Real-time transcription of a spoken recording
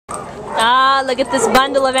Ah, look at this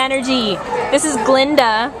bundle of energy. This is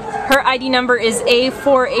Glinda. Her ID number is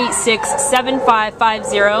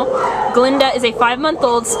A4867550. Glinda is a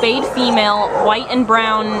 5-month-old spayed female, white and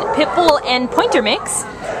brown pit bull and pointer mix.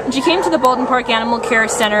 And she came to the Baldwin Park Animal Care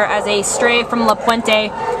Center as a stray from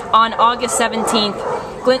Puente on August 17th.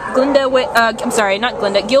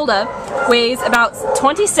 Gilda weighs about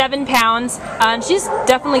 27 pounds. She's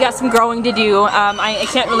definitely got some growing to do. I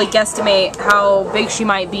can't really guesstimate how big she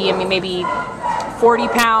might be. I mean, maybe 40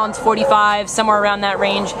 pounds, 45, somewhere around that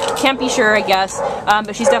range. Can't be sure, I guess.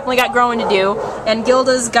 But she's definitely got growing to do. And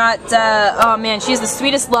Gilda's got, oh man, she's the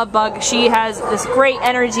sweetest love bug. She has this great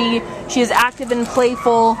energy. She is active and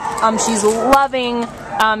playful. She's loving.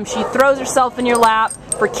 She throws herself in your lap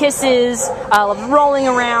for kisses, loves rolling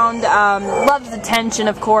around, loves attention,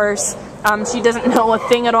 of course. She doesn't know a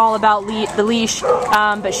thing at all about the leash,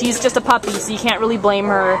 but she's just a puppy, so you can't really blame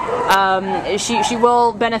her. She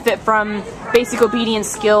will benefit from basic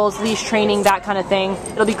obedience skills, leash training, that kind of thing.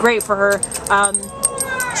 It'll be great for her.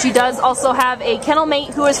 She does also have a kennel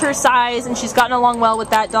mate who is her size, and she's gotten along well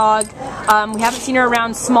with that dog. We haven't seen her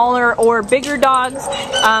around smaller or bigger dogs,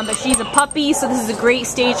 but she's a puppy, so this is a great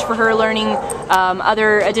stage for her learning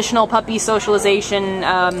other additional puppy socialization,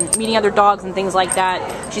 meeting other dogs and things like that.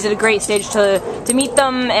 She's at a great stage to meet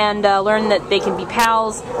them and learn that they can be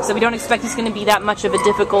pals, so we don't expect it's going to be that much of a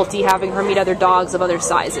difficulty having her meet other dogs of other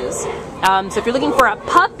sizes. So if you're looking for a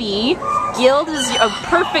puppy, Gilda is a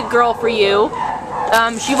perfect girl for you.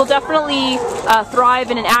 She will definitely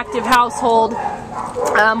thrive in an active household,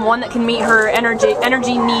 one that can meet her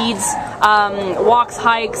energy needs, walks,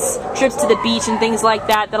 hikes, trips to the beach and things like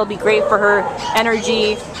that. That'll be great for her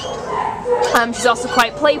energy. She's also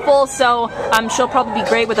quite playful, so she'll probably be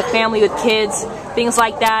great with a family with kids, things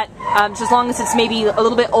like that, just as long as it's maybe a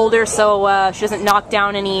little bit older, so she doesn't knock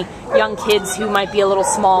down any young kids who might be a little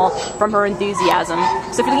small from her enthusiasm.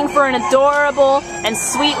 So if you're looking for an adorable and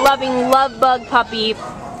sweet, loving love bug puppy,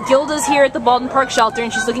 Gilda's here at the Baldwin Park shelter,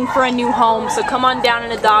 and she's looking for a new home, so come on down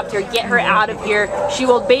and adopt her. Get her out of here. She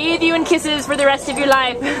will bathe you in kisses for the rest of your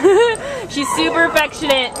life. She's super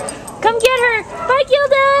affectionate. Come get her. Bye,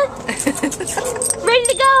 Gilda. Ready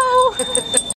to go.